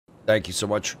Thank you so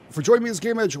much for joining me as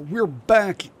GameEdged. We're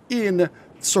back in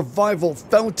Survival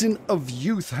Fountain of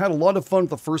Youth. Had a lot of fun with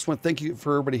the first one. Thank you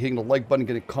for everybody hitting the like button,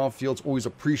 getting coffee fields. Always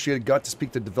appreciated. Got to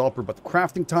speak to the developer about the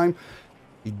crafting time.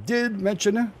 He did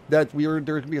mention that there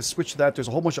could be a switch to that. There's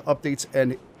a whole bunch of updates,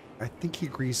 and I think he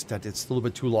agrees that it's a little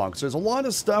bit too long. So there's a lot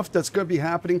of stuff that's going to be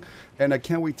happening, and I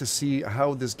can't wait to see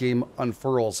how this game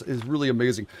unfurls. It's really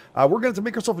amazing. We're going to have to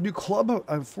make ourselves a new club,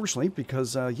 unfortunately,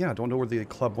 because, yeah, I don't know where the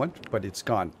club went, but it's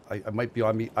gone. It might be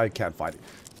on me. I can't find it.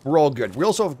 We're all good. We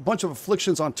also have a bunch of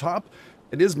afflictions on top.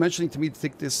 It is mentioning to me to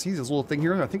take this, see this little thing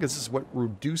here? I think this is what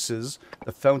reduces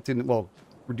the fountain, well,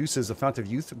 reduces the fountain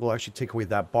of youth. Will actually take away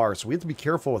that bar, so we have to be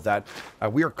careful with that.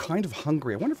 We are kind of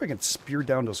hungry. I wonder if I can spear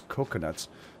down those coconuts.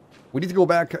 We need to go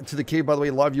back to the cave, by the way.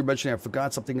 A lot of you mentioned I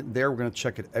forgot something there. We're going to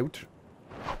check it out.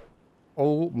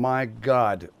 Oh my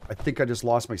god. I think I just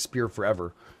lost my spear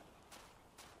forever.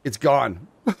 It's gone.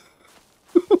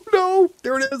 Oh no!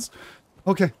 There it is!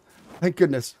 Okay. Thank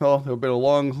goodness. Oh, it'll be a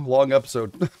long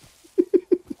episode.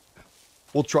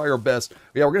 We'll try our best.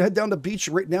 Yeah, we're going to head down to the beach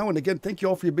right now. And again, thank you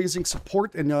all for your amazing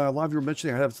support. And a lot of you were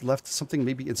mentioning I have left something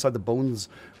maybe inside the bones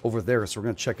over there. So we're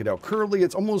going to check it out. Currently,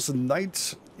 it's almost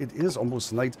night. It is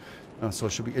almost night. So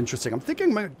it should be interesting. I'm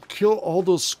thinking I might kill all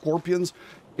those scorpions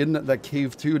in that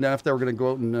cave too. And after that, we're going to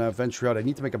go out and venture out. I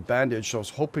need to make a bandage. So I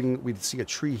was hoping we'd see a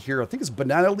tree here. I think it's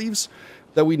banana leaves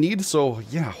that we need. So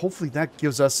yeah, hopefully that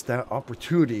gives us that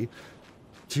opportunity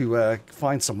to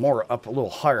find some more up a little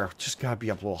higher. Just gotta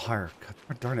be up a little higher.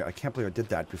 God darn it, I can't believe I did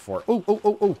that before.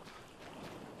 Oh,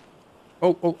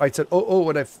 I said,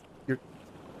 and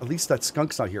at least that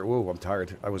skunk's not here. Oh, I'm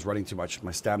tired. I was running too much.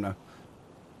 My stamina.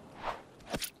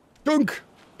 Skunk!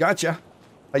 Gotcha.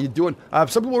 How you doing?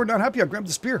 Some people were not happy I grabbed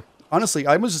the spear. Honestly,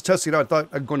 I was just testing it out. I thought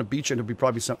I'd go on a beach and there'd be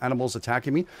probably some animals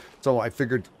attacking me. So I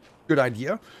figured, good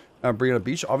idea. Bring it on a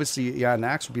beach. Obviously, yeah, an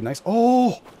axe would be nice.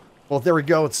 Oh! Well, there we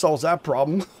go. It solves that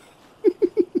problem.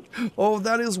 Oh,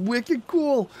 that is wicked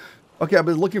cool. Okay, I've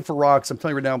been looking for rocks. I'm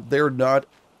telling you right now, they're not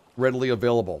readily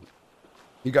available.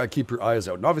 You got to keep your eyes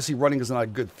out. And obviously, running is not a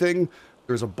good thing.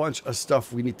 There's a bunch of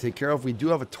stuff we need to take care of. We do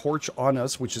have a torch on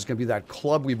us, which is going to be that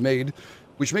club we've made,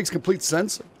 which makes complete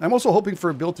sense. I'm also hoping for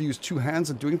a build to use two hands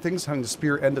and doing things, having the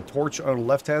spear and the torch on the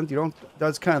left hand. You know,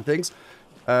 those kind of things.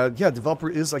 Yeah, developer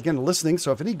is, again, listening.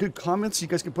 So if any good comments you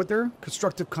guys can put there,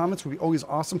 constructive comments would be always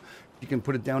awesome. You can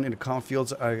put it down in the comment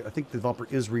fields. I think the developer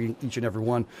is reading each and every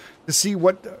one to see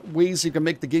what ways you can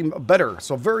make the game better.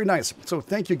 So very nice. So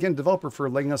thank you again, developer, for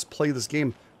letting us play this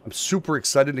game. I'm super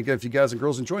excited. Again, if you guys and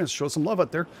girls enjoy us, show some love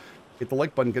out there. Hit the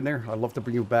like button, get in there. I'd love to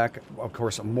bring you back, of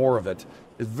course, more of it.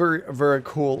 It's very, very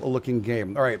cool looking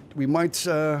game. All right, we might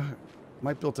be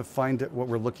able to find what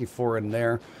we're looking for in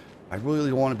there. I really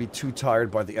don't want to be too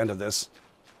tired by the end of this.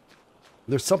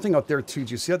 There's something out there too.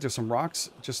 Do you see that? There's some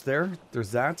rocks just there.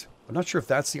 There's that. I'm not sure if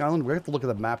that's the island. We have to look at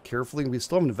the map carefully. We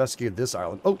still haven't investigated this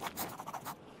island. Oh!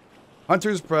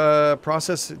 Hunter's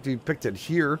process depicted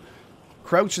here.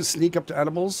 Crouch and sneak up to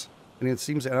animals, and it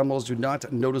seems animals do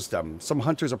not notice them. Some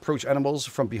hunters approach animals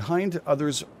from behind.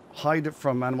 Others hide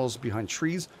from animals behind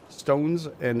trees, stones,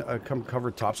 and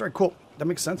covered tops. All right, cool. That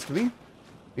makes sense to me.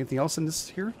 Anything else in this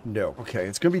here? No. Okay,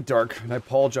 it's going to be dark, and I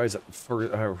apologize for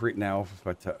right now,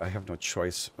 but I have no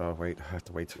choice. Wait, I have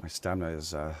to wait. My stamina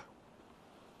is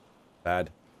bad.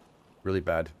 Really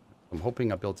bad. I'm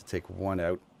hoping I'll be able to take one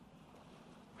out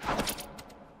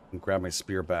and grab my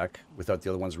spear back without the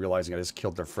other ones realizing I just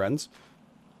killed their friends.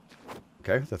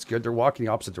 Okay, that's good. They're walking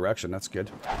the opposite direction. That's good.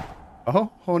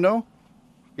 Oh no.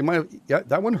 You might have, yeah,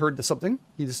 that one heard something.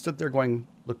 He just stood there going,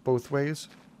 look both ways.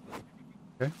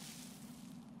 Okay.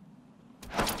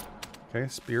 Okay,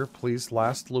 spear, please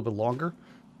last a little bit longer.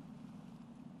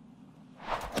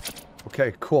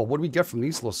 Okay, cool. What do we get from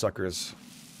these little suckers?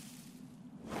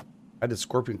 Added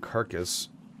scorpion carcass.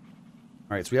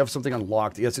 All right, so we have something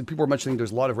unlocked. Yes, and people were mentioning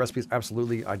there's a lot of recipes.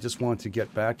 Absolutely. I just wanted to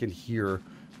get back in here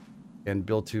and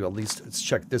build to at least let's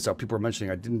check this out. People were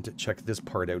mentioning I didn't check this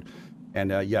part out.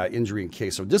 And yeah, injury in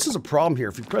case. So this is a problem here.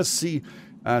 If you press C,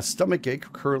 stomach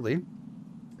ache currently,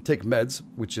 take meds,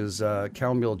 which is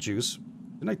chamomile juice.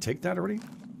 Didn't I take that already?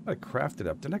 I crafted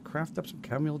up. Didn't I craft up some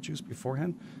chamomile juice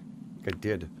beforehand? I think I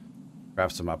did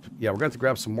craft some up. Yeah, we're going to have to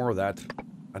grab some more of that.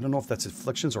 I don't know if that's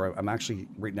afflictions or I'm actually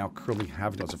right now currently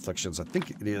having those afflictions. I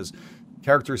think it is.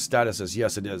 Character status is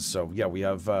yes, it is. So yeah, we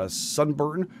have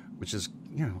sunburn, which is,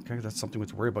 yeah, okay, that's something we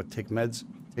have to worry about. Take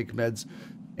meds.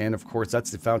 And of course, that's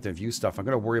the fountain of youth stuff. I'm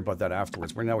going to worry about that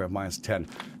afterwards. Right now we have -10.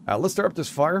 Let's start up this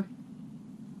fire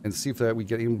and see if we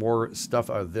get any more stuff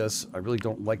out of this. I really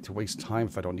don't like to waste time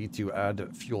if I don't need to.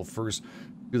 Add fuel first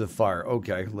to the fire.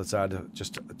 Okay, let's add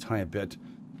just a tiny bit.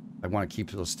 I want to keep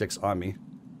those sticks on me.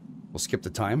 We'll skip the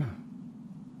time.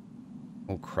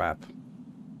 Oh, crap.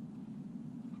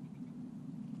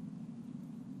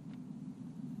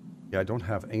 Yeah, I don't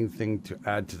have anything to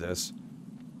add to this.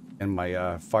 And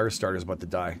my fire starter is about to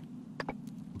die.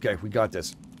 Okay, we got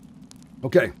this.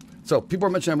 Okay, so people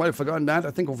are mentioning I might have forgotten that.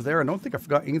 I think over there, I don't think I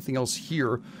forgot anything else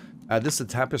here. This is a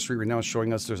tapestry right now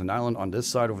showing us there's an island on this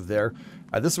side over there.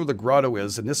 This is where the grotto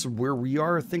is, and this is where we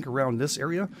are, I think, around this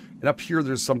area. And up here,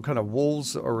 there's some kind of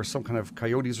wolves or some kind of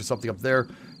coyotes or something up there.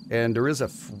 And there is a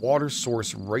water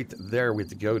source right there we have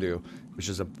to go to, which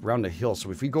is around the hill. So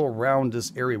if we go around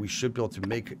this area, we should be able to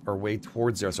make our way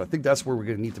towards there. So I think that's where we're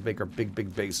going to need to make our big,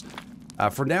 big base.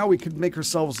 For now, we could make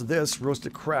ourselves this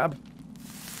roasted crab.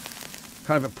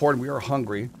 Kind of important. We are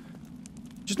hungry.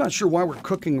 Just not sure why we're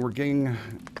cooking. We're getting...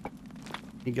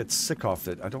 You get sick off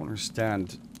it. I don't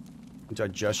understand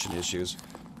digestion issues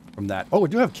from that. Oh, we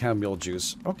do have chamomile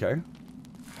juice. Okay.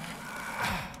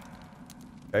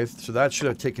 Okay, so that should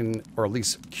have taken, or at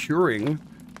least curing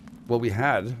what we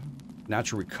had.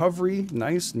 Natural recovery,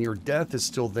 nice. Near death is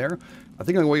still there. I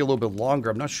think I'm going to wait a little bit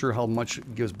longer. I'm not sure how much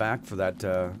it gives back for that.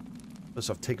 So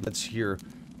I've taken this here.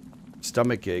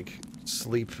 Stomach ache,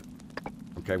 sleep.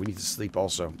 Okay, we need to sleep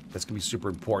also. That's going to be super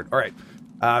important. All right.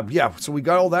 Yeah, so we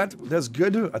got all that. That's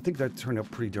good. I think that turned out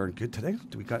pretty darn good today.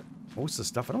 Do we got most of the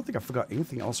stuff? I don't think I forgot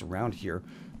anything else around here.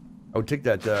 I would take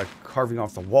that carving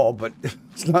off the wall, but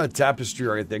it's not a tapestry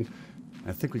or anything.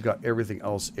 I think we got everything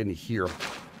else in here.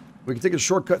 We can take a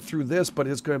shortcut through this, but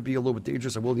it's going to be a little bit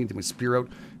dangerous. I will need to get my spear out.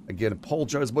 Again,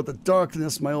 apologize about the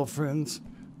darkness, my old friends. I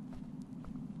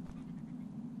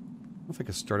don't know if I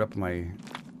can start up my...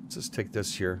 Let's just take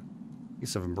this here.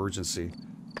 Piece of emergency.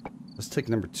 Let's take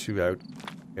number 2 out.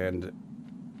 And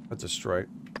let's destroy.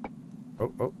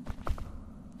 Oh.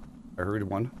 I heard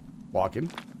one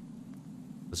walking.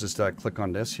 Let's just click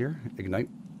on this here. Ignite.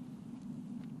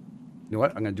 You know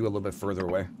what? I'm going to do it a little bit further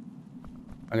away.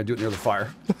 I'm going to do it near the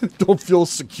fire. Don't feel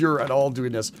secure at all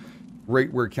doing this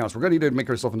right where it counts. We're going to need to make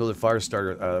ourselves another fire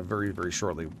starter very, very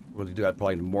shortly. We'll do that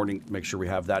probably in the morning. Make sure we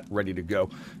have that ready to go.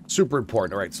 Super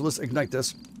important. All right, so let's ignite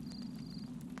this.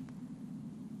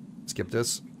 Skip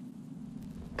this.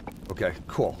 Okay,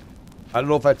 cool. I don't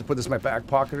know if I have to put this in my back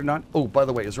pocket or not. Oh, by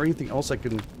the way, is there anything else I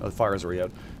can... Oh, the fire's already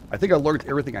out. I think I learned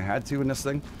everything I had to in this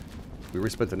thing. We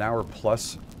already spent an hour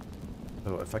plus.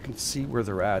 So if I can see where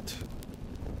they're at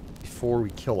before we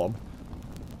kill them,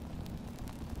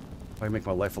 I make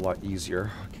my life a lot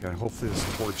easier. Okay, hopefully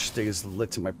this torch stays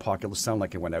lit in my pocket. It'll sound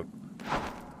like it went out.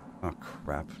 Oh,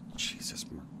 crap. Jesus.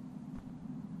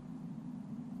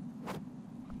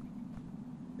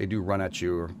 They do run at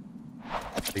you, or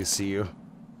they see you.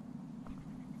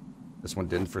 This one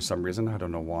didn't for some reason. I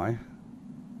don't know why.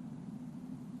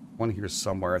 One here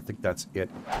somewhere. I think that's it.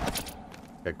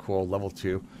 Okay, cool. Level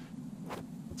 2.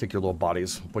 I'll take your little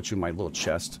bodies. Put you in my little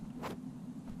chest.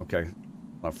 Okay.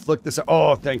 I'll flick this out.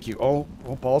 Oh, thank you. Oh,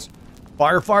 balls.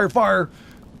 Fire, fire, fire.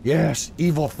 Yes,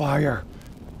 evil fire.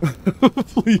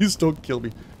 Please don't kill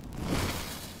me.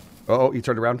 Uh oh, he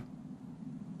turned around.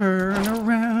 Turn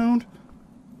around.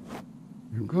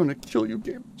 I'm gonna kill you,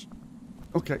 GameEdged.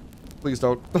 Okay, please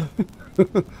don't.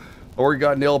 Or he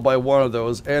got nailed by one of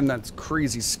those, and that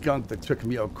crazy skunk that took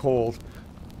me out cold.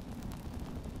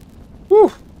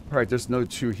 Whew! Alright, there's no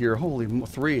 2 here. Holy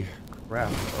 3.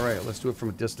 Crap. Alright, let's do it from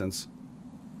a distance.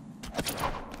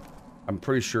 I'm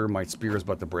pretty sure my spear is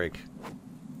about to break.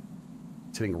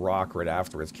 It's hitting rock right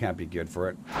afterwards. Can't be good for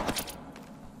it. I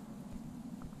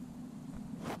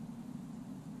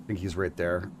think he's right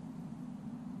there.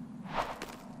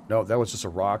 No, that was just a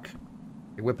rock.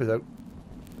 Hey, whip it out.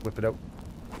 Whip it out.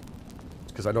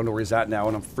 Because I don't know where he's at now,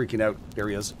 and I'm freaking out. There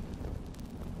he is.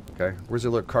 Okay. Where's the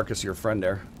little carcass of your friend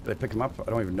there? Did I pick him up? I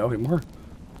don't even know anymore.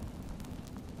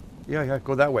 Yeah,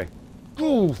 go that way.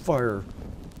 Oh, fire.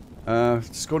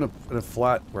 Just go in a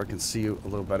flat where I can see you a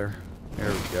little better.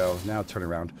 There we go. Now turn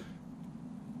around.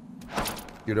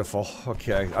 Beautiful.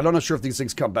 Okay. I'm not sure if these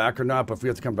things come back or not, but if we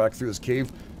have to come back through this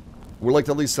cave, we'd like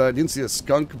to at least... I didn't see a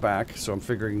skunk back, so I'm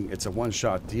figuring it's a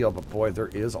one-shot deal, but boy, there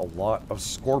is a lot of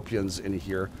scorpions in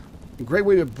here. A great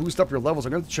way to boost up your levels.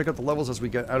 I'm going to check out the levels as we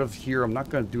get out of here. I'm not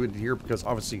going to do it here because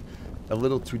obviously a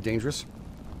little too dangerous.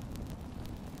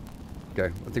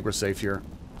 Okay, I think we're safe here.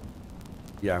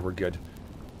 Yeah, we're good.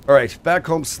 All right, back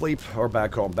home, sleep, or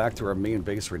back home, back to our main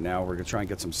base right now. We're going to try and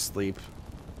get some sleep.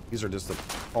 These are just the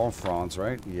palm fronds,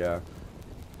 right? Yeah.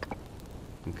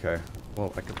 Okay.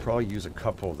 Well, I could probably use a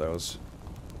couple of those.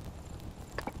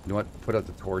 You know what? Put out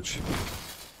the torch.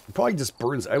 It probably just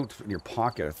burns out in your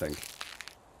pocket, I think.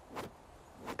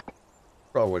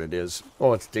 Probably what it is.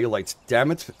 Oh, it's daylight.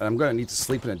 Damn it. I'm going to need to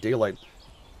sleep in the daylight.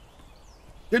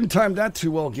 Didn't time that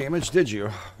too well, GameEdged, did you? We're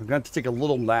going to have to take a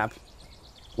little nap.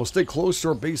 We'll stay close to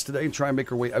our base today and try and make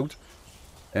our way out.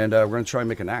 And we're going to try and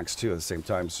make an axe, too, at the same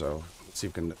time. So, let's see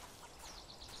if we can...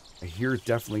 I hear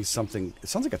definitely something... It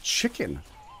sounds like a chicken.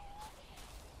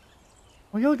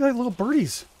 Oh, yeah, look at like little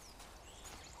birdies.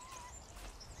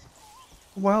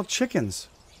 Wild chickens.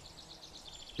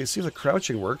 Okay, see if the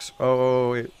crouching works.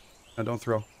 Oh, wait. No, don't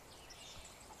throw.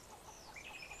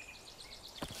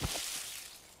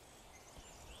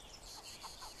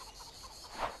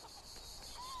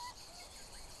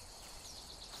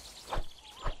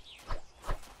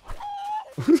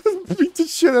 Beat the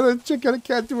shit out of the chicken. I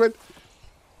can't do it.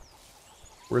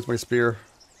 Where's my spear?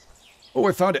 Oh,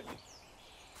 I found it.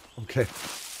 Okay.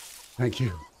 Thank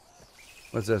you.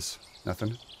 What's this?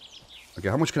 Nothing. Okay,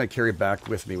 how much can I carry back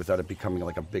with me without it becoming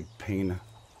like a big pain?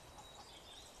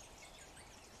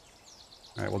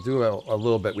 Alright, we'll do a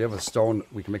little bit. We have a stone.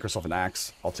 We can make ourselves an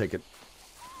axe. I'll take it.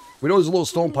 We know there's a little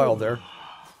stone pile there.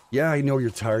 Yeah, I know you're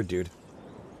tired, dude.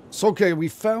 So, okay, we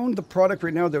found the product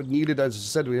right now that we needed. As I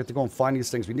said, we have to go and find these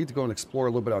things. We need to go and explore a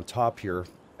little bit on top here.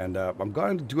 And I'm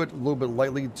going to do it a little bit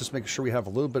lightly, just make sure we have a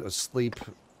little bit of sleep.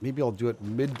 Maybe I'll do it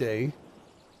midday.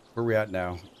 Where are we at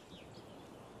now?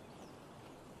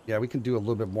 Yeah, we can do a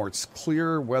little bit more. It's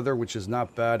clear weather, which is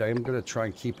not bad. I am going to try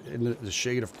and keep in the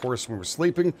shade, of course, when we're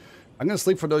sleeping. I'm going to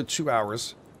sleep for another 2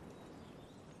 hours.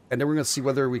 And then we're going to see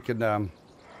whether we can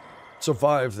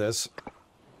survive this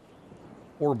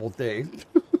horrible day.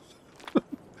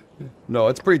 No,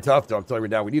 it's pretty tough, though, I'll tell you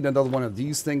right now. We need another one of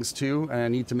these things, too. And I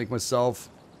need to make myself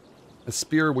a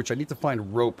spear, which I need to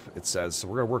find rope, it says. So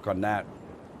we're going to work on that.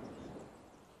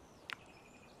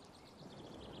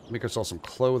 Make ourselves some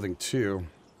clothing, too.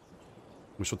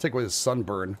 Which will take away the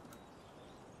sunburn.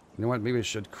 You know what? Maybe I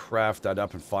should craft that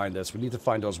up and find this. We need to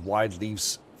find those wide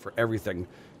leaves for everything.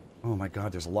 Oh my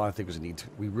god, there's a lot of things we need.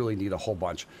 We really need a whole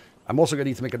bunch. I'm also going to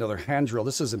need to make another hand drill.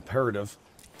 This is imperative.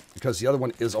 Because the other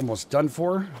one is almost done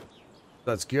for.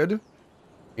 That's good.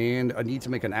 And I need to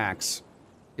make an axe.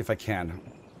 If I can.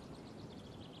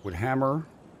 Wood hammer.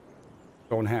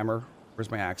 Stone hammer. Where's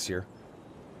my axe here?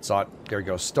 Saw it. There we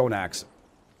go. Stone axe.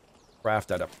 Craft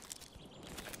that up.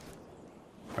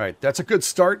 Alright, that's a good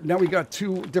start. Now we got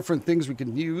 2 different things we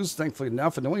can use, thankfully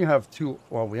enough. And then we have 2,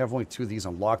 well, we have only 2 of these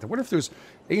unlocked. I wonder if there's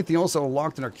anything else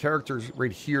unlocked in our characters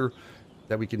right here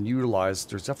that we can utilize.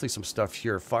 There's definitely some stuff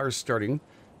here. Fire starting.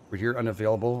 Right here,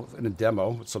 unavailable in a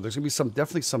demo. So there's going to be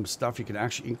definitely some stuff you can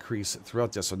actually increase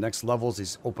throughout this. So next levels,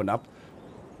 these open up.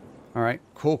 Alright,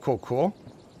 cool, cool, cool.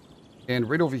 And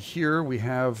right over here, we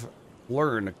have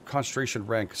learn concentration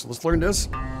rank. So let's learn this.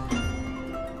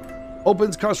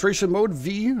 Opens concentration mode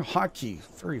V hotkey.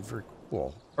 Very, very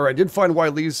cool. All right, I did find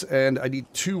wide leaves, and I need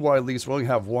 2 wide leaves. We only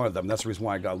have 1 of them. That's the reason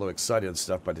why I got a little excited and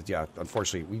stuff. But yeah,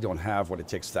 unfortunately, we don't have what it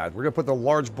takes for that. We're gonna put the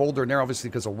large boulder in there, obviously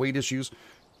because of weight issues.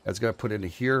 That's gonna put it into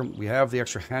here. We have the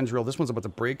extra hand drill. This one's about to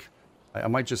break. I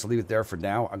might just leave it there for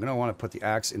now. I'm gonna want to put the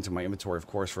axe into my inventory, of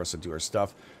course, for us to do our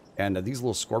stuff. And these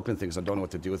little scorpion things, I don't know what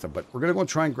to do with them. But we're gonna go and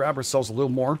try and grab ourselves a little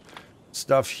more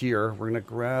stuff here. We're gonna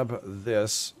grab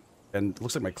this. And it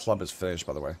looks like my club is finished,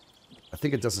 by the way. I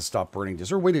think it doesn't stop burning. Is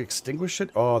there a way to extinguish it?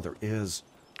 Oh, there is.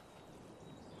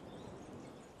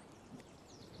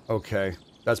 Okay.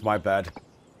 That's my bad.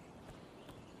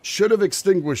 Should have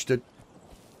extinguished it.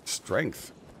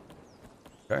 Strength.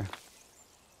 Okay.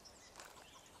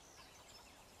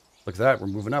 Look at that. We're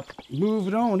moving up.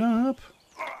 Moving on up.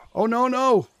 Oh, no,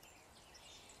 no.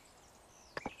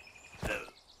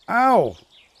 Ow.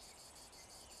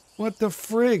 What the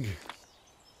frig?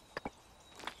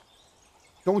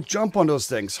 Don't jump on those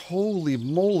things. Holy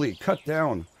moly. Cut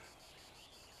down.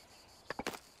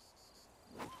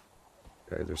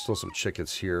 Okay, there's still some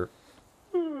chickens here.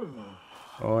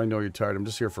 Oh, I know you're tired. I'm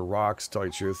just here for rocks, to tell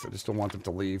you the truth. I just don't want them to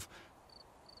leave.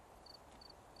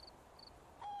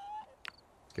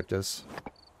 Skip this.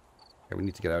 Okay, we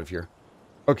need to get out of here.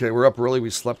 Okay, we're up early. We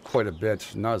slept quite a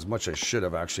bit. Not as much as I should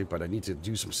have, actually, but I need to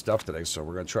do some stuff today, so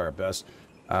we're going to try our best.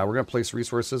 We're going to place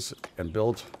resources and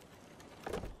build.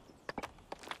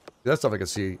 That stuff I can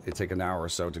see it take an hour or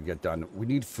so to get done. We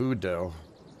need food, though.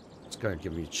 It's going to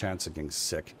give me a chance of getting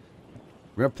sick.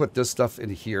 We're going to put this stuff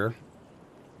in here.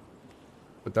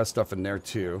 Put that stuff in there,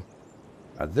 too.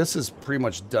 This is pretty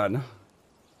much done.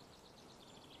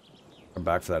 Come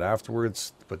back for that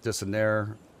afterwards. Put this in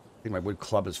there. I think my wood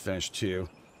club is finished, too.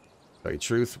 To tell you the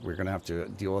truth, we're going to have to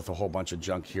deal with a whole bunch of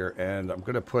junk here. And I'm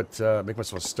going to put make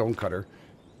myself a stone cutter.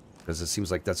 Because it seems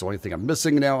like that's the only thing I'm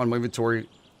missing now on my inventory.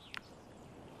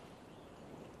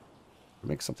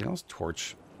 Make something else.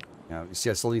 Torch. Yeah, you see,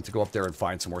 I still need to go up there and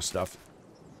find some more stuff.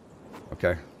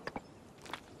 Okay.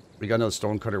 We got another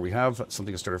stone cutter. We have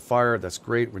something to start a fire. That's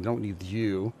great. We don't need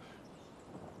you.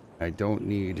 I don't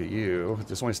need you.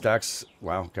 This only stacks.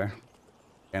 Wow, okay.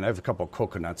 And I have a couple of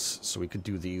coconuts, so we could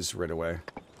do these right away.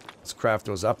 Let's craft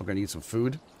those up. I'm going to need some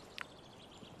food.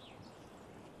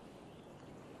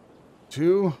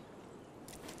 2.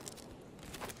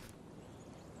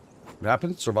 What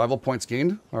happened? Survival points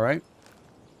gained. All right.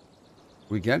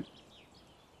 We get.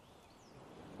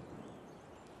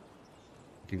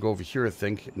 We can go over here, I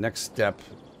think. Next step,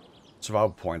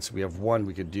 survival points. We have 1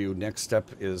 we could do. Next step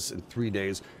is in 3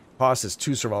 days. Cost is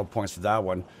 2 survival points for that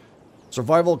one.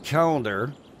 Survival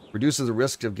calendar reduces the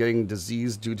risk of getting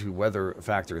disease due to weather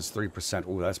factors. 3%.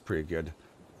 Oh, that's pretty good.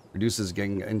 Reduces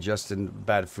getting ingested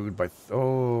bad food by...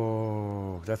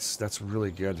 oh, that's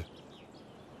really good.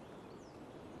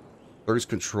 Thirst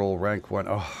control, rank 1.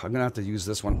 Oh, I'm going to have to use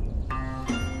this one.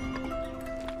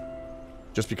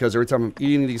 Just because every time I'm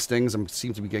eating these things, I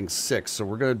seem to be getting sick. So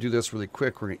we're going to do this really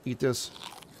quick. We're going to eat this.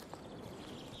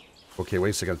 Okay,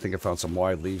 wait a second. I think I found some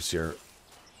wide leaves here.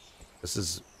 This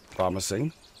is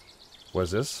promising. What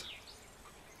is this?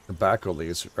 Tobacco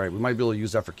leaves. All right, we might be able to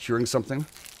use that for curing something.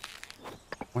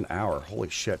 1 hour. Holy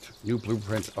shit. New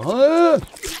blueprint. Ah!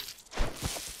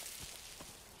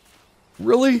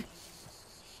 Really?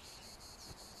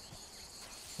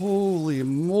 Holy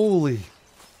moly.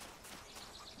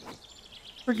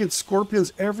 Freaking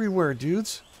scorpions everywhere,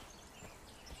 dudes.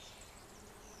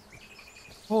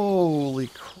 Holy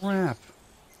crap.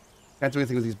 Can't do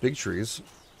anything with these big trees.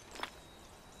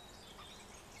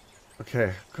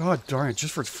 Okay. God darn it.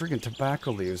 Just for freaking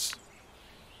tobacco leaves.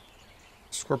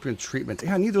 Scorpion treatment.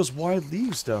 Yeah, I need those wide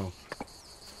leaves, though.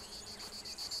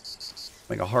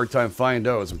 Like a hard time finding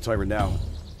those, I'm telling you right now.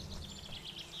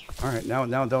 Alright, now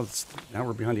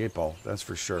we're behind the 8 ball. That's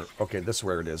for sure. Okay, this is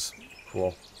where it is.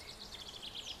 Cool.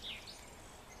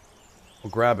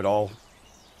 We'll grab it all.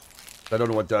 I don't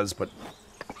know what it does, but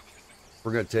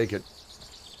we're going to take it.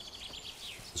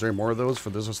 Is there any more of those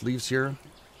for those leaves here?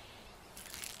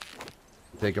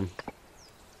 Take them.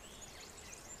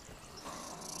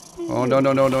 Oh, no,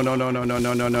 no, no, no, no, no, no, no,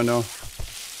 no, no, no, no.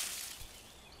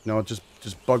 No, just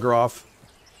bugger off.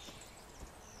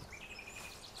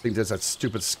 I think that's that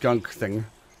stupid skunk thing.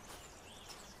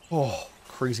 Oh,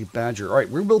 crazy badger. All right,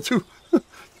 we're able to...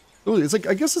 it's like,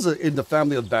 I guess it's in the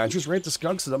family of badgers, right? The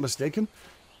skunks, is that mistaken?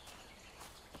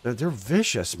 They're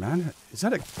vicious, man. Is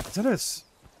that a...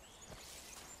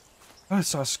 Oh, I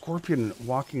saw a scorpion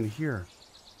walking in here.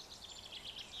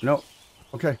 No.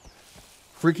 Okay.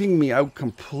 Freaking me out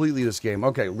completely, this game.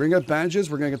 Okay, we're going to get badges.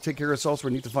 We're going to take care of ourselves.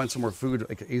 We need to find some more food,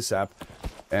 like ASAP.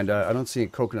 And I don't see any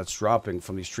coconuts dropping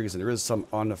from these trees. And there is some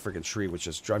on the freaking tree, which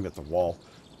is driving at the wall.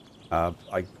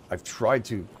 I've tried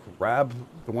to grab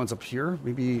the ones up here.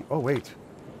 Maybe... oh, wait.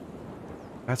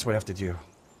 That's what I have to do.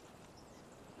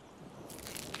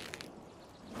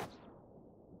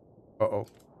 Uh-oh.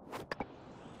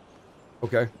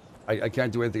 Okay. I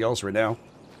can't do anything else right now.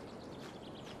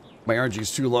 My energy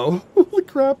is too low. Holy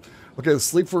crap. Okay, let's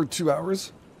sleep for 2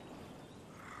 hours.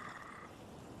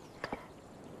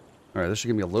 Alright, this should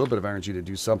give me a little bit of energy to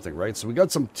do something, right? So we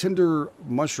got some tinder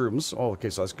mushrooms. Oh,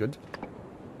 okay, so that's good.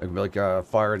 Like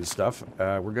fire and stuff.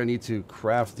 We're going to need to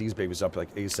craft these babies up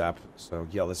like ASAP. So,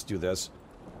 yeah, let's do this.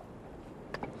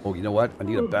 Oh, you know what? I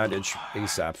need a bandage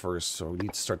ASAP first. So we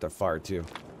need to start that fire, too.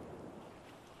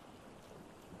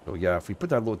 So, yeah, if we put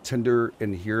that little tinder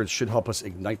in here, it should help us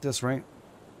ignite this, right?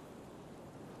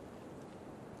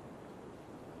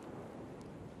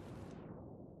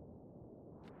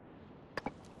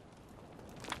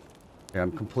 Yeah,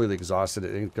 I'm completely exhausted.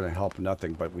 It ain't going to help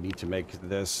nothing, but we need to make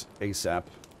this ASAP.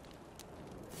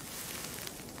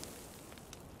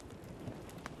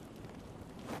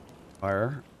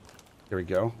 Fire. There we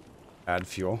go. Add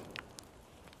fuel.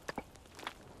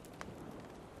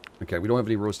 Okay, we don't have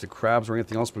any roasted crabs or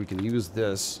anything else, but we can use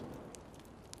this.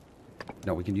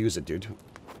 No, we can use it, dude.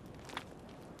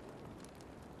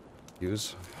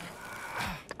 Use.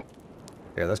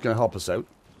 Yeah, that's going to help us out.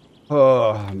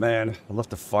 Oh, man. I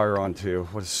left the fire on, too.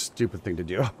 What a stupid thing to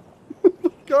do. Oh,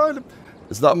 my God.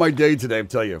 It's not my day today, I'm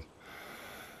telling you.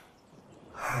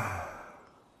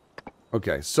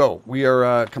 Okay, so we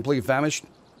are completely famished.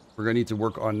 We're going to need to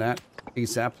work on that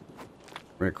ASAP.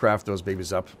 We're going to craft those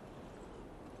babies up.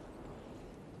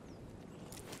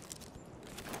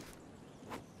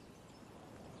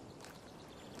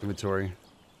 Inventory.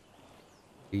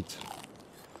 Eat.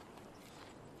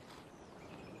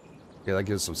 Yeah, that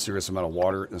gives some serious amount of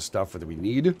water and stuff that we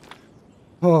need.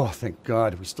 Oh, thank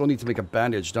God. We still need to make a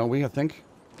bandage, don't we, I think?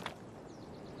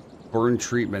 Burn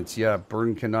treatments. Yeah,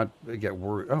 burn cannot get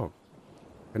worse. Oh,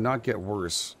 cannot get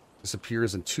worse.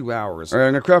 disappears in 2 hours. All right,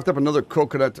 I'm going to craft up another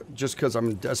coconut just because I'm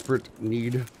in desperate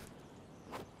need.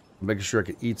 I'm making sure I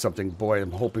can eat something. Boy,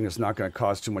 I'm hoping it's not going to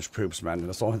cause too much poops, man.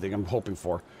 That's the only thing I'm hoping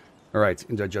for. All right,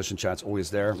 indigestion chat's always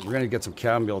there. We're going to get some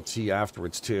chamomile tea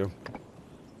afterwards, too.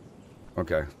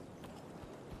 Okay.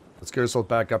 Let's get ourselves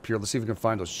back up here. Let's see if we can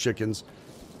find those chickens.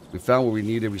 We found what we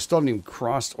needed. We still haven't even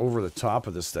crossed over the top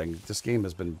of this thing. This game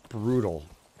has been brutal.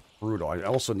 Brutal. I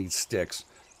also need sticks.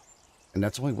 And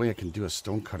that's the only way I can do a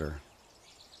stone cutter.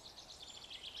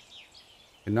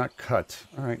 And not cut.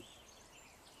 Alright.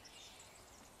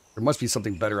 There must be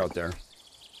something better out there.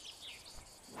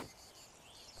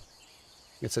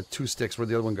 It said 2 sticks. Where'd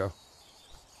the other one go?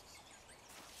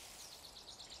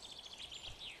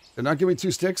 They're not giving me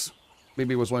 2 sticks?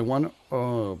 Maybe it was only 1?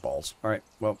 Oh, balls. Alright,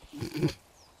 well.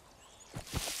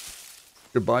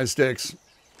 Goodbye, sticks.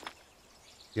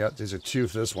 Yeah, these are 2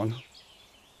 for this one.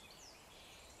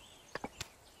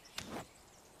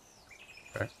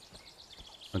 Okay.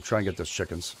 I'm trying to get those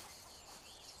chickens.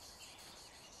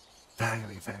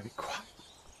 Very, very quiet.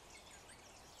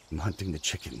 I'm hunting the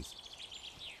chickens.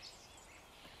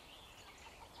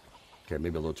 Okay,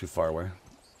 maybe a little too far away.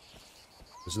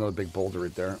 There's another big boulder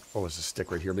right there. Oh, there's a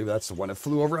stick right here. Maybe that's the one that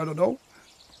flew over. I don't know.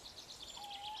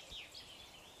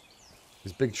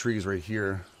 These big trees right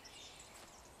here.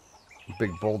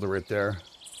 Big boulder right there.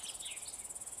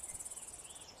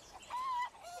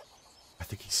 I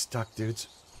think he's stuck, dudes.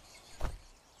 I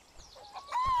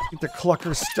think the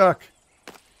clucker's stuck.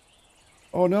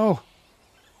 Oh no.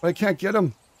 I can't get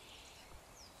him.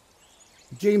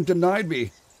 The game denied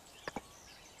me.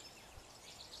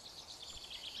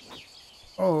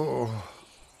 Oh.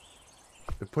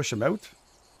 Did it push him out?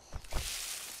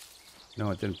 No,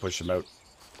 it didn't push him out.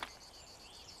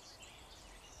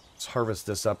 Let's harvest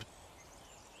this up.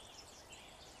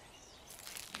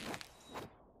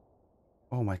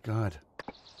 Oh my god.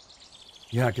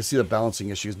 Yeah, I can see the balancing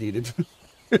issues needed.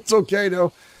 It's okay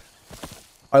though.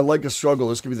 I like a struggle.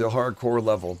 This could be the hardcore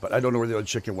level, but I don't know where the other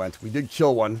chicken went. We did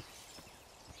kill one,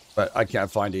 but I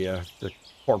can't find the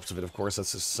corpse of it, of course. That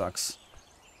just sucks.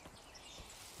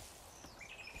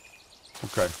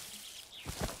 Okay.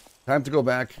 Time to go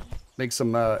back, make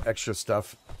some extra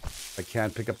stuff. I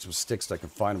can pick up some sticks that I can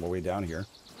find on my way down here.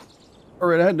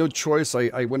 Alright, I had no choice.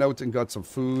 I went out and got some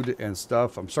food and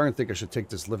stuff. I'm starting to think I should take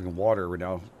this living water right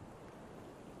now.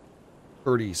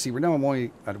 30. See, right now I'm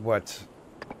only at what?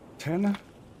 10?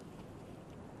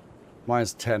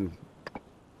 Minus 10.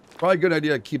 Probably a good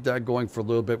idea to keep that going for a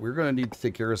little bit. We're going to need to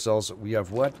take care of ourselves. We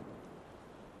have what? Is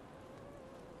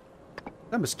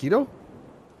that a mosquito?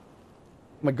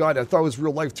 Oh my god, I thought it was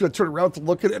real life too. I turned around to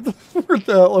look at it. What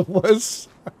the hell it was?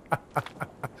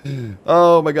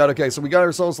 Oh my god, okay. So we got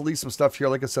ourselves at least some stuff here.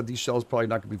 Like I said, these shells probably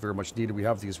not going to be very much needed. We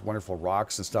have these wonderful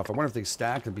rocks and stuff. I wonder if they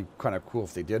stack. It'd be kind of cool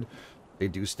if they did. They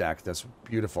do stack. That's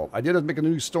beautiful. I did make a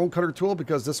new stone cutter tool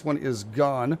because this one is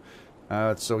gone.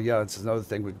 So yeah, that's another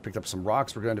thing. We picked up some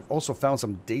rocks. We're going to also found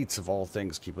some dates of all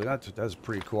things. That's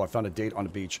pretty cool. I found a date on the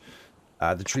beach.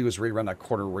 The tree was right around that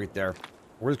corner right there.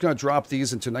 We're just going to drop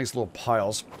these into nice little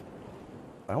piles.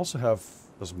 I also have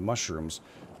those mushrooms.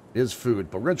 It is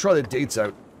food, but we're going to try the dates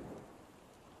out.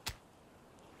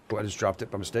 Oh, I just dropped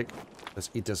it by mistake. Let's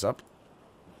eat this up.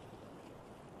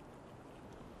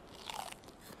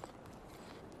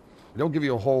 They don't give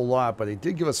you a whole lot, but they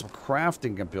did give us some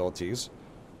crafting abilities.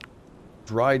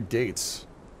 Dried dates.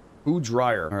 Food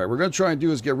dryer. All right, we're going to try and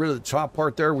do is get rid of the top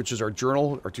part there, which is our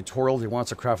journal, our tutorial. He wants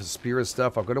to craft a spear and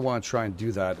stuff. I'm going to want to try and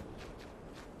do that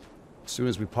as soon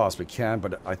as we possibly can,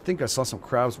 but I think I saw some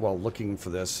crabs while looking for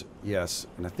this. Yes,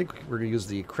 and I think we're going to use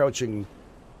the crouching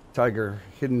tiger,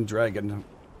 hidden dragon.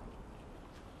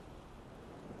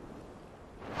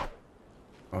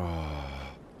 Oh.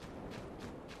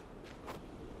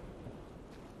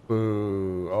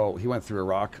 Boo. Oh, he went through a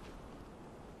rock.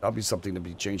 That'll be something to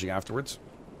be changing afterwards.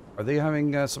 Are they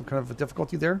having some kind of a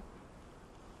difficulty there?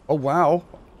 Oh, wow.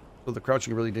 So the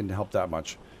crouching really didn't help that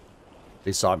much.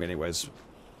 They saw me anyways.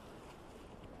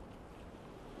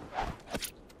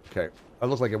 Okay. I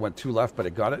look like I went 2 left, but I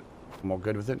got it. I'm all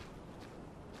good with it.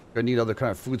 Gonna need other kind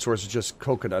of food sources, just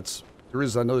coconuts. There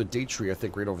is another date tree, I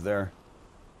think, right over there.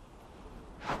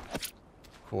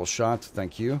 Cool shot.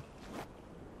 Thank you.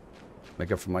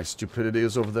 Make up for my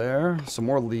stupidities over there. Some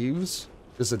more leaves.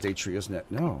 This is a date tree, isn't it?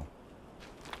 No.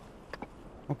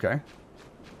 Okay.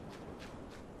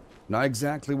 Not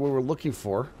exactly what we're looking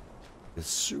for. It's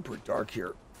super dark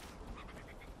here.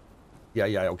 Yeah,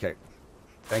 okay.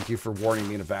 Thank you for warning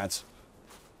me in advance.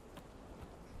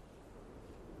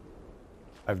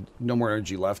 I have no more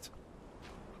energy left.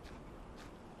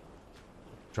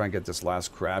 Try and get this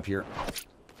last crab here.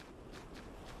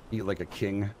 Eat like a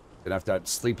king. Gonna have to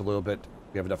sleep a little bit.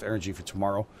 We have enough energy for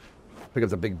tomorrow. Pick up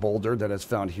the big boulder that is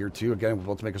found here too. Again, we're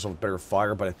about to make ourselves a better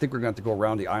fire, but I think we're gonna have to go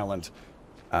around the island.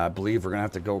 I believe we're gonna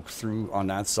have to go through on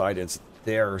that side. It's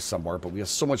there somewhere, but we have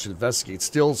so much to investigate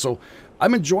still. So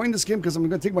I'm enjoying this game because I'm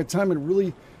gonna take my time and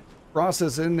really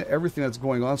process in everything that's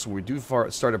going on. So when we do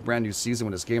start a brand new season,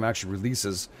 when this game actually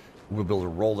releases, we'll be able to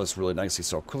roll this really nicely.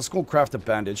 So let's go craft a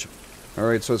bandage. All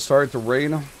right, so it started to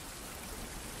rain. I'm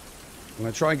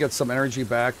gonna try and get some energy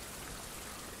back.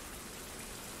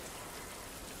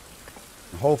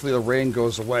 Hopefully the rain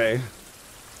goes away.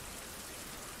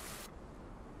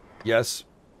 Yes.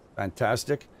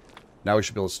 Fantastic. Now we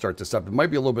should be able to start this up. It might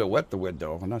be a little bit wet, the wood,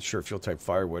 though. I'm not sure. Fuel type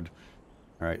firewood.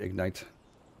 All right, ignite.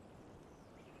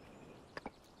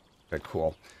 Okay,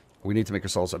 cool. We need to make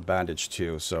ourselves a bandage,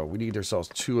 too. So we need ourselves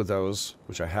 2 of those,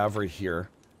 which I have right here.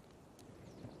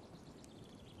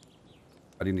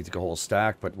 I didn't need to go a whole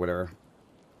stack, but whatever.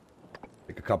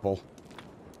 Take a couple.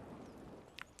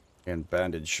 And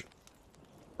bandage.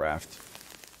 Craft.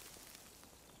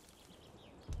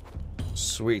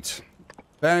 Sweet.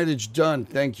 Bandage done.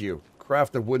 Thank you.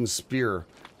 Craft a wooden spear.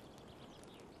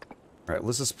 Alright,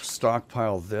 let's just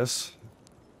stockpile this.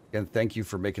 Again, thank you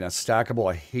for making that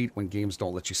stackable. I hate when games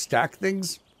don't let you stack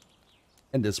things.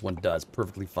 And this one does.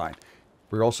 Perfectly fine.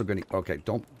 We're also going to... Okay,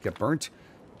 don't get burnt.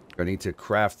 I'm going to need to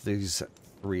craft these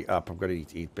 3 up. I'm going to need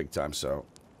to eat big time, so...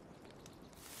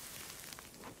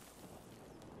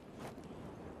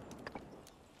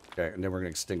 Okay, and then we're going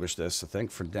to extinguish this. I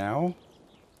think for now,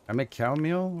 I make cow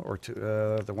meal or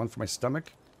the one for my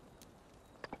stomach.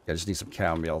 Yeah, I just need some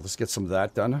cow meal. Let's get some of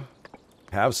that done.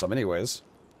 Have some anyways.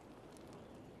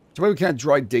 So why we can't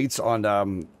dry dates on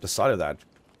the side of that?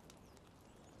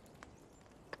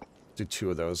 Do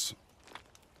 2 of those.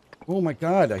 Oh my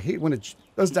god, I hate when it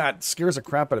does that. It scares the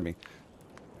crap out of me.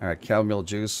 Alright, cow meal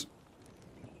juice.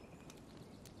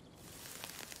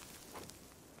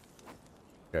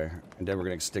 Okay, and then we're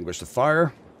going to extinguish the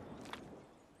fire.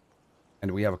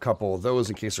 And we have a couple of those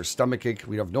in case there's stomach ache.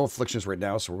 We have no afflictions right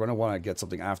now, so we're going to want to get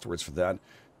something afterwards for that.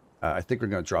 I think we're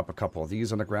going to drop a couple of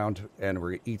these on the ground, and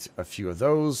we're going to eat a few of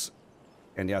those.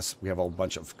 And yes, we have a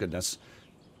bunch of goodness.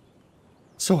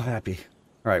 So happy.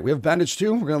 All right, we have bandage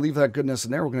too. We're going to leave that goodness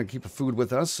in there. We're going to keep the food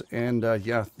with us. And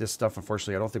yeah, this stuff,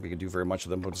 unfortunately, I don't think we can do very much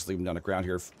of them. We'll just leave them on the ground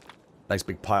here. Nice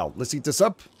big pile. Let's eat this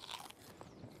up.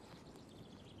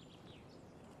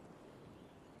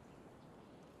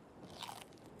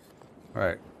 All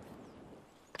right.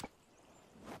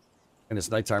 And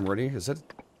it's nighttime already. Is it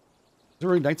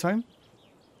already nighttime?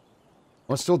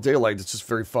 Well, it's still daylight. It's just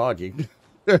very foggy.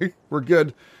 We're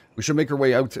good. We should make our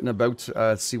way out and about,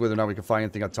 see whether or not we can find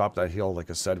anything on top of that hill. Like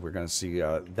I said, we're going to see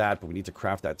that, but we need to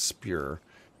craft that spear,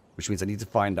 which means I need to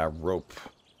find that rope.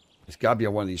 It's got to be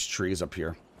on one of these trees up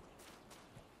here.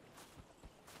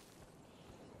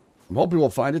 I'm hoping we'll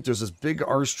find it. There's this big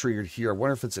arse tree here. I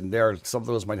wonder if it's in there. Some of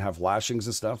those might have lashings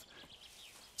and stuff.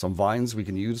 Some vines we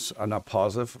can use. I'm not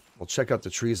positive. We'll check out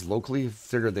the trees locally.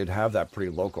 Figured they'd have that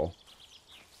pretty local.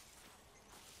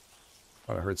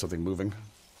 Thought I heard something moving.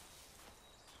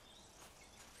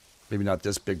 Maybe not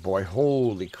this big boy.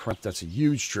 Holy crap, that's a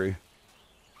huge tree.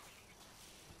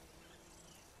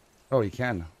 Oh, you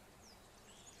can.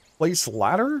 Place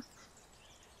ladder?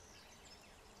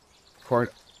 Cord.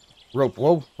 Rope.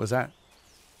 Whoa, what's that?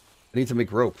 I need to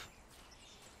make rope.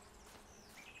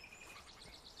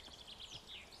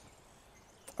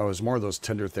 Oh, there's more of those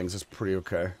tender things. That's pretty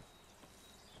okay.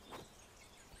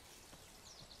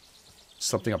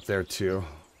 Something up there, too.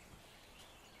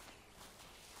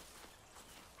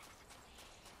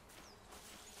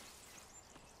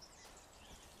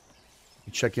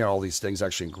 Checking out all these things,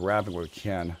 actually, and grabbing what we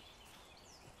can.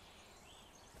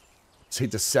 Just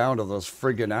hate the sound of those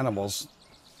friggin' animals.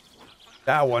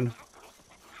 That one.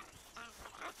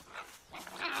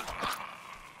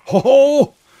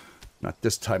 Oh! Not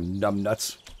this time,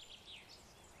 numbnuts.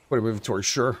 Put him in inventory,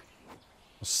 sure.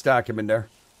 We'll stack him in there.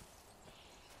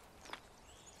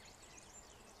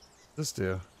 What's this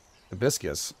do?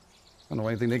 Hibiscus. I don't know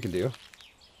anything they can do.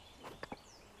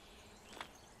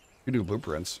 You do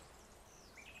blueprints.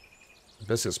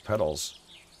 Hibiscus petals.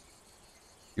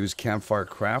 Use campfire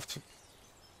craft.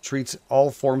 Treats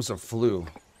all forms of flu.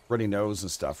 Runny nose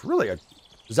and stuff. Really?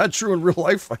 Is that true in real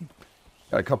life? I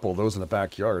got a couple of those in the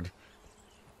backyard.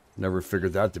 Never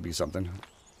figured that to be something.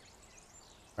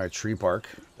 Alright, tree bark.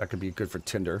 That could be good for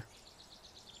tinder.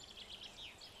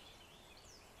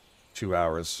 2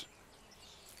 hours.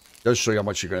 Does show you how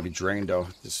much you're going to be drained, though.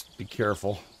 Just be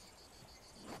careful.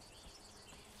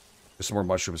 There's some more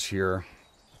mushrooms here.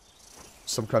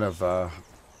 Some kind of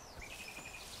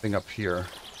thing up here.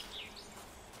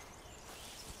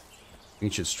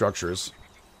 Ancient structures.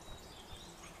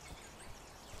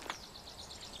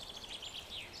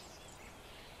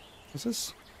 What's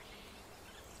this?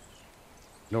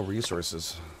 No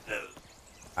resources.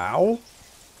 Ow.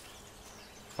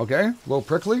 Okay, a little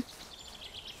prickly.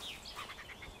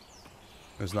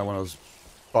 There's not one of those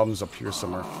bums up here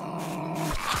somewhere.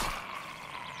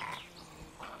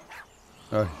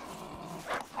 Oh,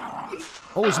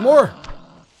 there's more.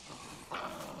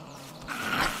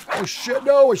 Oh shit,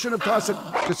 no, I shouldn't have tossed it.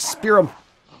 Just spear him.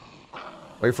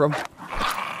 Away from him.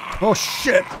 Oh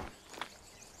shit.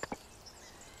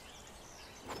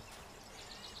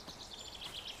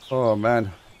 Oh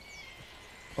man.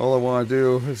 All I want to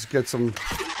do is get some...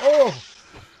 Oh!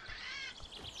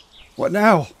 What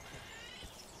now?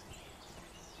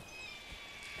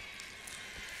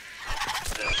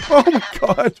 Oh my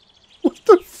god! What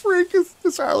the freak is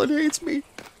this? Island hates me.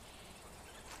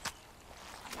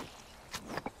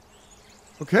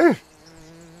 Okay.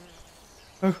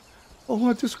 I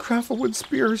want this craft a wood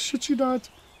spear. Shit you not.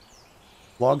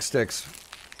 Log sticks.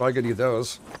 Probably gonna need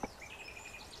those.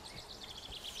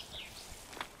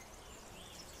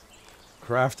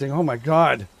 Crafting. Oh my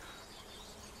god.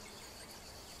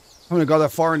 I haven't got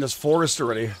that far in this forest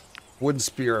already. Wood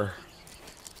spear.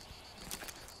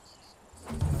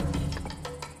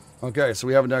 Okay, so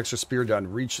we have an extra spear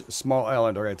done. Reach small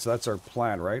island. Alright, so that's our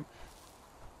plan, right?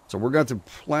 So we're going to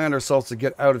plan ourselves to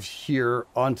get out of here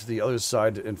onto the other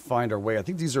side and find our way. I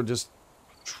think these are just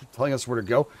telling us where to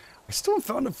go. I still haven't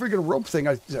found a friggin' rope thing.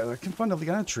 I can find a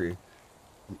liana tree.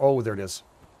 Oh, there it is.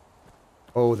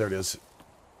 Oh, there it is.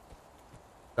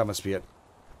 That must be it.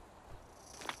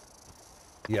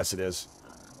 Yes, it is.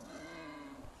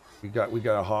 We got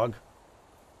a hog.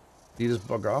 You just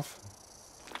bug off.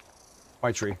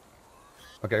 My tree.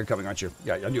 Okay, you're coming, aren't you?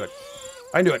 Yeah, I knew it.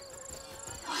 I knew it.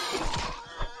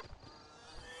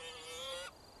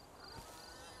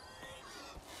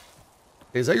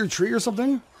 Is that your tree or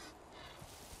something?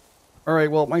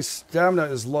 Alright, well, my stamina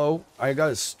is low. I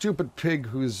got a stupid pig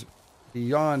who's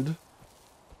beyond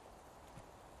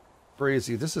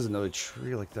crazy. This is another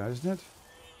tree like that, isn't it?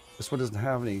 This one doesn't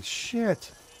have any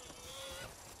shit.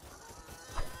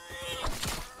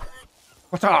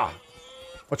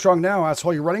 What's wrong now,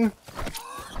 asshole? You running?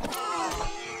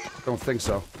 Don't think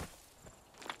so.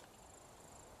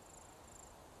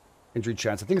 Injury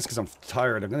chance. I think it's because I'm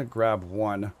tired. I'm going to grab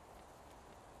one.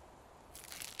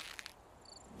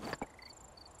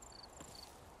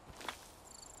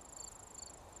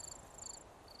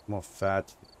 I'm all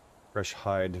fat. Fresh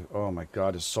hide. Oh my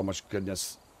god, there's so much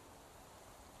goodness.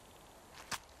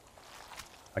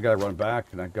 I gotta run back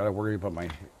and I gotta worry about my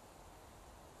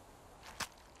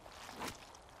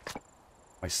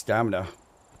stamina. I'm gonna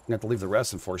have to leave the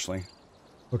rest, unfortunately.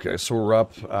 Okay, so we're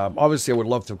up. Obviously, I would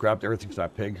love to have grabbed everything from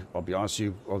that pig. I'll be honest with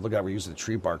you. Oh, look at, we're using the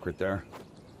tree bark right there.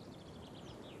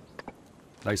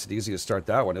 Nice and easy to start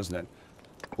that one, isn't it?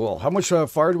 Cool. How much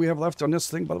fire do we have left on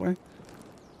this thing, by the way?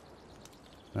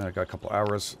 I got a couple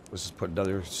hours. Let's just put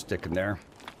another stick in there.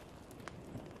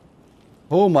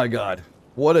 Oh my god.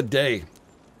 What a day.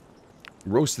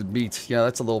 Roasted meat. Yeah,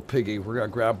 that's a little piggy. We're going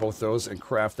to grab both those and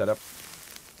craft that up.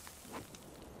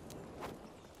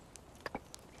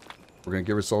 We're going to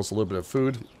give ourselves a little bit of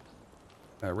food.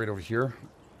 Right over here.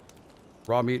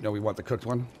 Raw meat. No, we want the cooked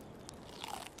one.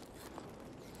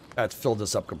 That filled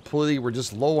us up completely. We're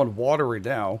just low on water right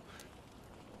now.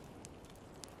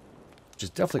 Which is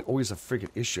definitely always a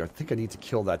freaking issue. I think I need to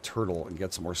kill that turtle and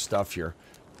get some more stuff here.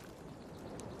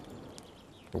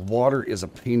 The water is a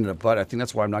pain in the butt. I think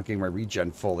that's why I'm not getting my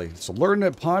regen fully. So learn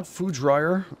that pot, food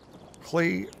dryer,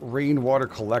 clay, rainwater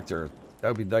collector. That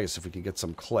would be nice if we could get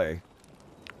some clay.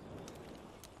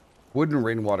 Wooden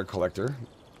rainwater collector.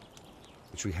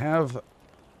 Which we have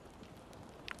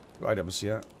items,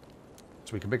 yeah.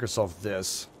 So we can make ourselves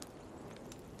this.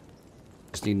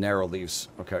 Just need narrow leaves.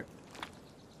 Okay.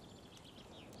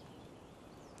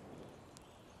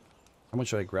 How much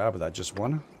should I grab of that? Just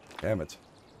one? Damn it.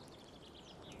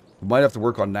 We might have to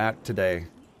work on that today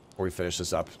before we finish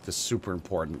this up. This is super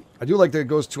important. I do like that it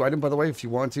goes to item, by the way, if you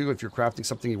want to. If you're crafting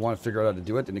something, you want to figure out how to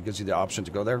do it, and it gives you the option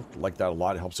to go there. I like that a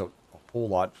lot. It helps out a whole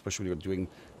lot, especially when you're doing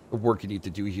the work you need to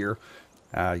do here.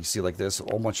 You see like this, a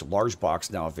whole bunch of large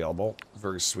box now available.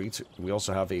 Very sweet. We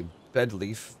also have a bed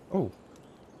leaf. Oh.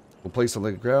 We'll place on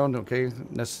the ground. Okay,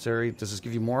 necessary. Does this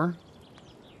give you more?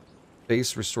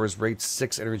 Base restores rate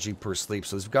 6 energy per sleep.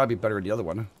 So this has got to be better than the other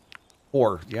one.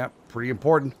 4. Yeah, pretty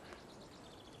important.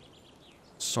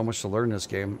 So much to learn in this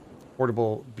game.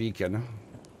 Portable beacon.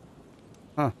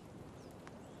 Huh.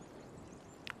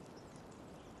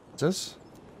 What's this?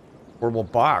 Portable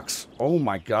box. Oh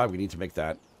my god, we need to make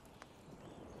that.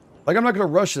 Like, I'm not going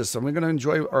to rush this. I'm going to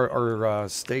enjoy our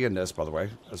stay in this, by the way,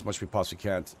 as much as we possibly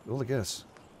can. Oh, look at this.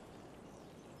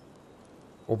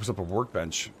 Opens up a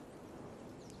workbench.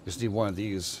 Just need one of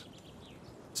these.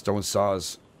 Stone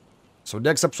saws. So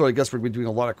next episode, I guess we're going to be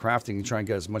doing a lot of crafting and try and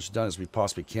get as much done as we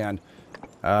possibly can.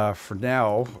 For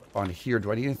now, on here,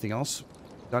 do I need anything else?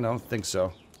 No, I don't think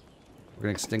so. We're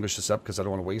going to extinguish this up because I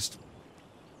don't want to waste.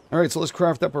 Alright, so let's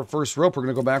craft up our first rope. We're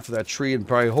going to go back for that tree and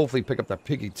probably hopefully pick up that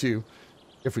piggy too.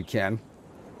 If we can.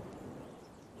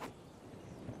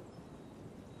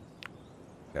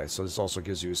 Okay, so this also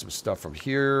gives you some stuff from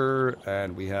here.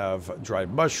 And we have dried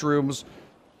mushrooms,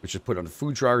 which is put on the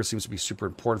food dryer. Seems to be super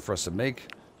important for us to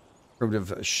make.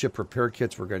 Primitive ship repair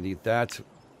kits, we're going to need that.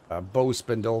 Bow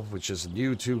spindle, which is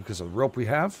new too because of the rope we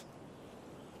have.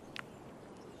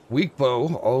 Weak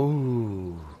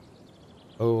bow.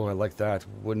 Oh, I like that.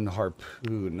 Wooden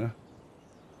harpoon.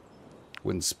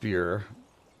 Wooden spear.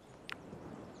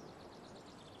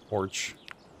 Torch.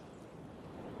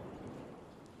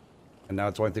 And now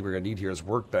it's the only thing we're going to need here is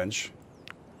workbench.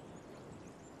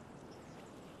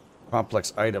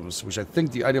 Complex items, which I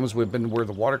think the items would have been where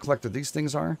the water collector these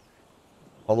things are.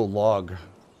 Hollow log.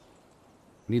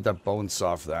 We need that bone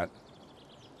saw for that.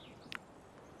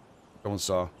 Bone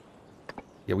saw.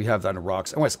 Yeah, we have that in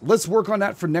rocks. Anyways, let's work on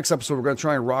that for next episode. We're going to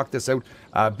try and rock this out.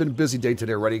 Been a busy day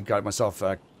today already. Got myself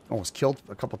almost killed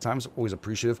a couple times. Always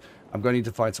appreciative. I'm going to need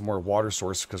to find some more water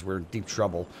source because we're in deep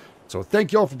trouble. So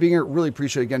thank you all for being here. Really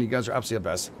appreciate it. Again, you guys are absolutely the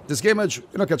best. This Game Edge,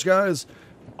 and I'll catch you guys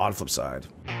on the flip side.